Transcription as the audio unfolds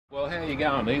Well, how are you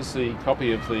going? Here's the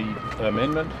copy of the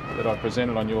amendment that I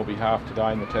presented on your behalf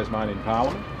today in the Tasmanian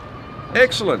Parliament.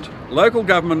 Excellent. Local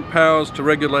Government Powers to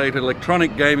Regulate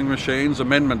Electronic Gaming Machines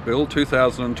Amendment Bill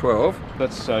 2012.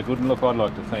 That's good, and look, I'd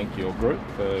like to thank your group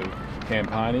for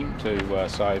campaigning to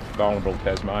save vulnerable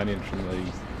Tasmanians from the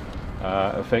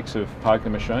effects of poker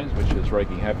machines, which is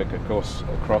wreaking havoc, of course,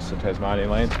 across the Tasmanian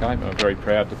landscape. I'm very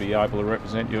proud to be able to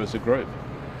represent you as a group.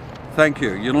 Thank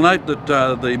you. You'll note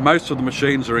that most of the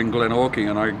machines are in Glenorchy,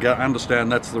 and I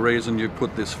understand that's the reason you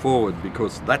put this forward,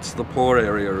 because that's the poor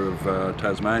area of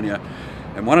Tasmania.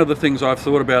 And one of the things I've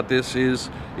thought about this is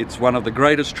it's one of the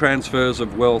greatest transfers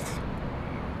of wealth,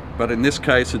 but in this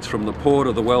case it's from the poor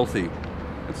to the wealthy.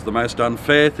 It's the most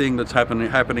unfair thing that's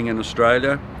happening in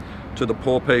Australia to the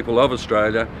poor people of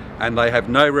Australia, and they have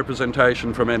no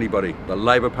representation from anybody. The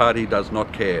Labor Party does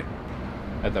not care.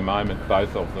 At the moment,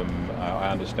 both of them,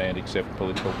 I understand, accept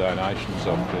political donations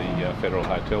of the Federal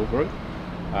Hotel Group,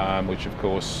 which of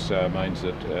course means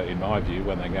that, in my view,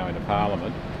 when they go into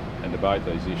Parliament and debate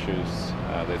these issues,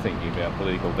 they're thinking about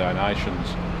political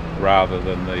donations rather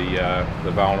than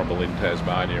the vulnerable in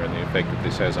Tasmania and the effect that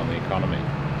this has on the economy.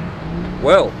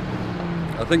 Well,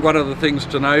 I think one of the things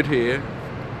to note here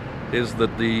is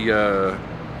that the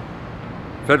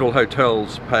federal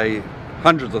hotels pay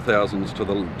hundreds of thousands to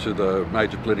the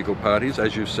major political parties,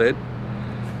 as you've said,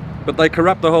 but they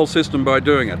corrupt the whole system by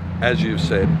doing it, as you've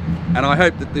said, and I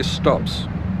hope that this stops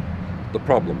the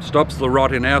problem, stops the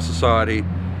rot in our society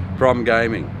from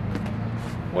gaming.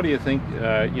 What do you think?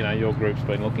 Your group's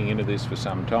been looking into this for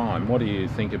some time. What do you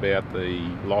think about the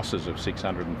losses of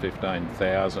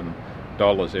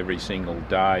 $615,000 every single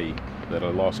day that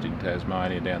are lost in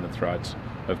Tasmania down the throats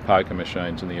of poker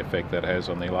machines, and the effect that has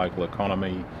on the local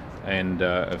economy and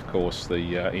of course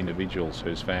the individuals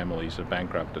whose families are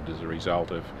bankrupted as a result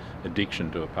of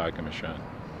addiction to a poker machine?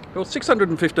 Well,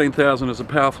 $615,000 is a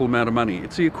powerful amount of money.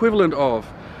 It's the equivalent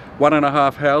of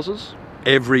 1.5 houses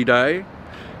every day.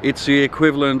 It's the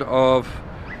equivalent of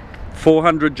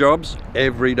 400 jobs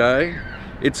every day.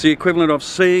 It's the equivalent of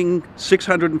seeing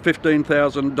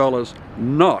 $615,000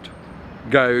 not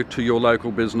go to your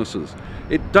local businesses.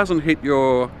 It doesn't hit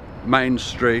your main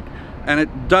street, and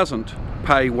it doesn't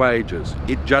pay wages.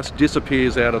 It just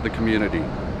disappears out of the community.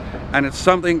 And it's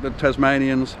something that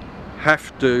Tasmanians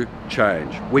have to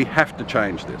change. We have to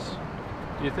change this.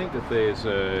 Do you think that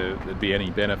there'd be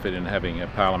any benefit in having a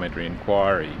parliamentary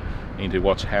inquiry into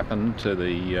what's happened to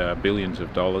the billions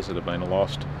of dollars that have been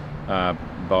lost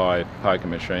by poker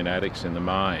machine addicts in the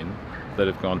main, that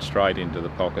have gone straight into the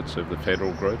pockets of the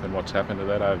federal group, and what's happened to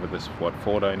that over this,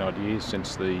 14 odd years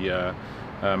since the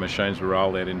machines were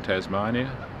rolled out in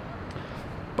Tasmania?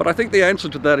 But I think the answer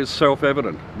to that is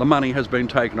self-evident. The money has been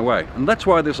taken away, and that's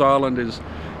why this island is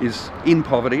in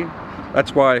poverty.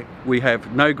 That's why we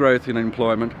have no growth in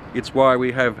employment. It's why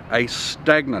we have a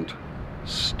stagnant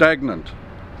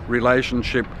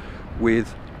relationship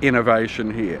with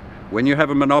innovation here. When you have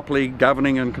a monopoly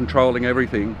governing and controlling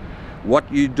everything, what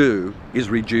you do is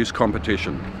reduce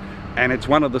competition. And it's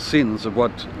one of the sins of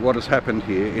what has happened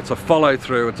here. It's a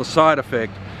follow-through, it's a side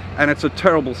effect, and it's a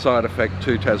terrible side effect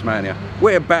to Tasmania.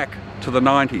 We're back to the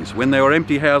 90s, when there were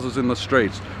empty houses in the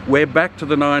streets. We're back to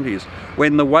the 90s,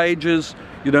 when the wages,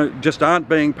 just aren't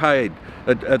being paid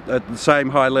at the same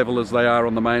high level as they are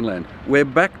on the mainland. We're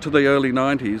back to the early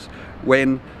 90s,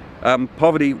 when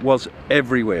poverty was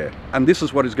everywhere. And this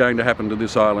is what is going to happen to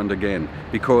this island again,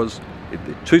 because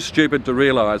they're too stupid to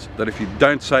realise that if you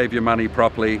don't save your money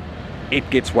properly, it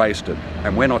gets wasted,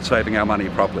 and we're not saving our money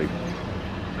properly.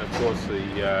 Of course,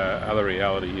 the other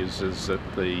reality is that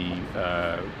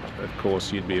of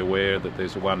course, you'd be aware that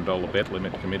there's a $1 bet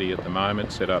limit committee at the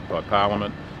moment set up by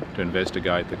Parliament to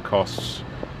investigate the costs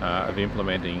of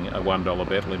implementing a $1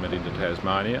 bet limit into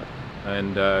Tasmania.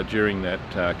 And during that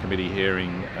committee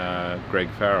hearing, Greg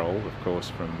Farrell, of course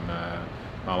from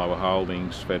Mullowa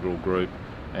Holdings, Federal Group,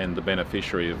 and the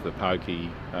beneficiary of the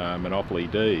pokey monopoly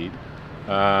deed,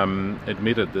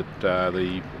 admitted that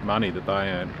the money that they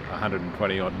earned,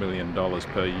 $120 odd million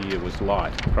per year, was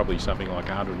light, probably something like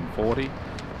 140,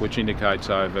 which indicates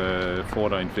over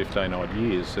 14-15 odd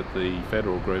years that the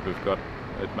federal group have got,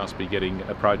 it must be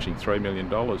approaching $3 million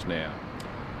now.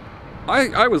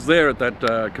 I was there at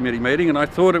that committee meeting, and I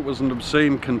thought it was an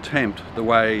obscene contempt the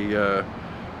way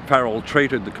Farrell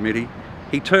treated the committee.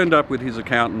 He turned up with his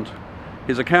accountant.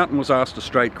 His accountant was asked a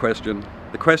straight question.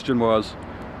 The question was,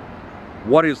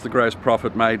 what is the gross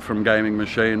profit made from gaming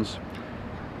machines?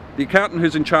 The accountant,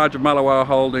 who's in charge of Mullowa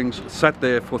Holdings, sat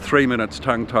there for 3 minutes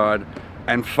tongue-tied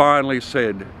and finally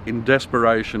said, in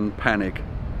desperation, panic,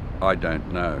 I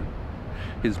don't know.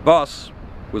 His boss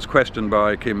was questioned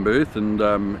by Kim Booth,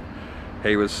 and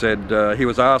he was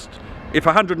asked if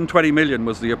 120 million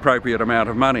was the appropriate amount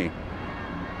of money.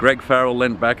 Greg Farrell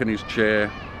leant back in his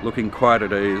chair, looking quite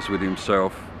at ease with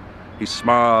himself. He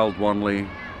smiled wanly,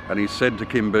 and he said to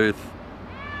Kim Booth,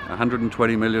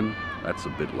 120 million, that's a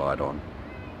bit light on.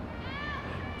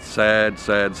 Sad,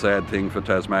 sad, sad thing for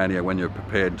Tasmania when you're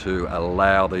prepared to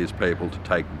allow these people to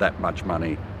take that much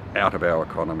money out of our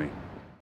economy.